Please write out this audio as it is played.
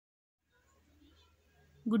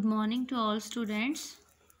Good morning to all students.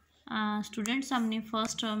 Students हमने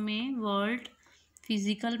first term में world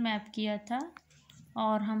physical map किया था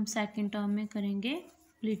और हम सेकंड टर्म में करेंगे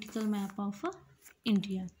political map of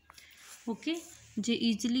India. Okay, J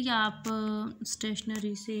easily आप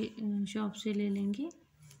स्टेशनरी से शॉप से ले लेंगे,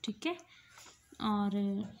 ठीक है। और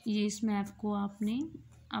ये इस मैप को आपने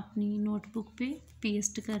अपनी नोटबुक पे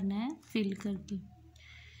पेस्ट करना है फिल करके।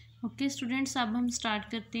 ओके स्टूडेंट्स, अब हम स्टार्ट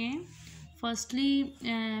करते हैं। Firstly,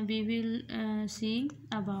 we will see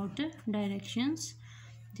about directions.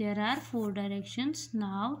 There are 4 directions: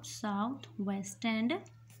 north, south, west and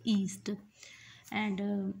east. And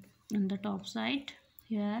on the top side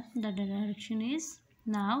here the direction is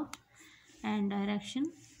north and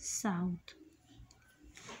direction south,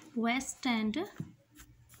 west and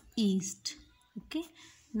east. Okay,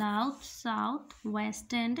 north, south,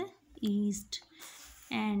 west and east.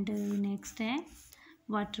 And next है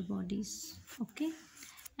water bodies. Okay,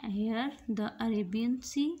 here the Arabian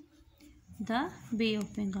Sea, the Bay of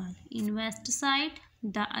Bengal. In west side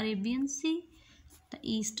the Arabian Sea, the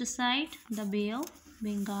east side the Bay of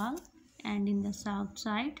Bengal, and in the south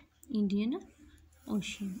side Indian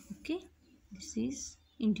Ocean. Okay, this is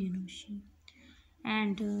Indian Ocean.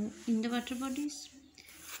 And in the water bodies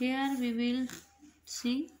here we will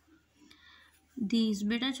see these.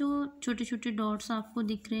 बेटा जो छोटे छोटे dots आपको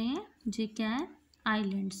दिख रहे हैं ये क्या है?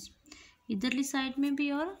 आइलैंड्स, इधरली साइड में भी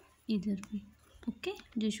और इधर भी। ओके,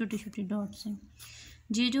 ये छोटे छोटे डॉट्स हैं।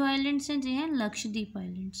 ये जो आइलैंड्स हैं ये हैं लक्षद्वीप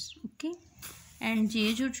आइलैंड्स। ओके, एंड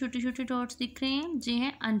ये जो छोटे छोटे डॉट्स दिख रहे हैं ये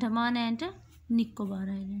हैं Andaman and Nicobar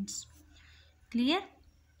islands. Clear?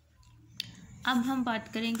 अब हम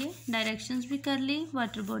बात करेंगे, डायरेक्शंस भी कर ली,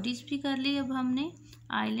 वाटर बॉडीज़ भी कर ली, अब हमने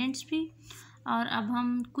आइलैंड्स भी, और अब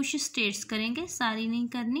हम कुछ स्टेट्स करेंगे, सारी नहीं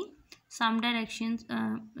करनी। सम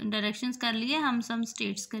डायरेक्शंस कर लिए, हम सम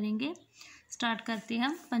स्टेट्स करेंगे। स्टार्ट करते हैं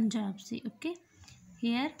हम पंजाब से। Okay,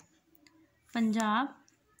 here Punjab,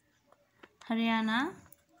 Haryana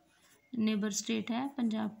neighbour state है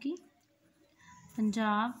पंजाब की,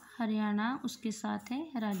 पंजाब हरियाणा, उसके साथ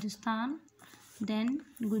है Rajasthan, then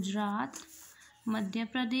Gujarat, Madhya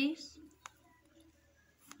Pradesh,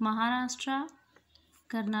 Maharashtra,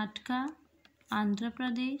 Karnataka, Andhra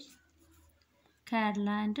Pradesh,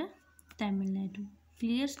 Kerala and Tamil Nadu.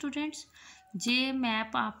 Clear students? ये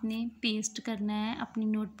मैप आपने पेस्ट करना है अपनी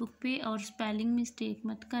नोटबुक पे, और स्पेलिंग मिस्टेक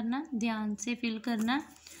मत करना, ध्यान से फिल करना,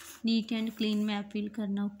 neat and clean map fill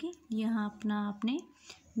करना। ओके, यहाँ अपना आपने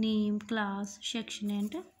name, class, section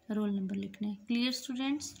and roll number लिखना है। Clear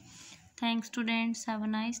students? Thanks students, have a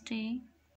nice day.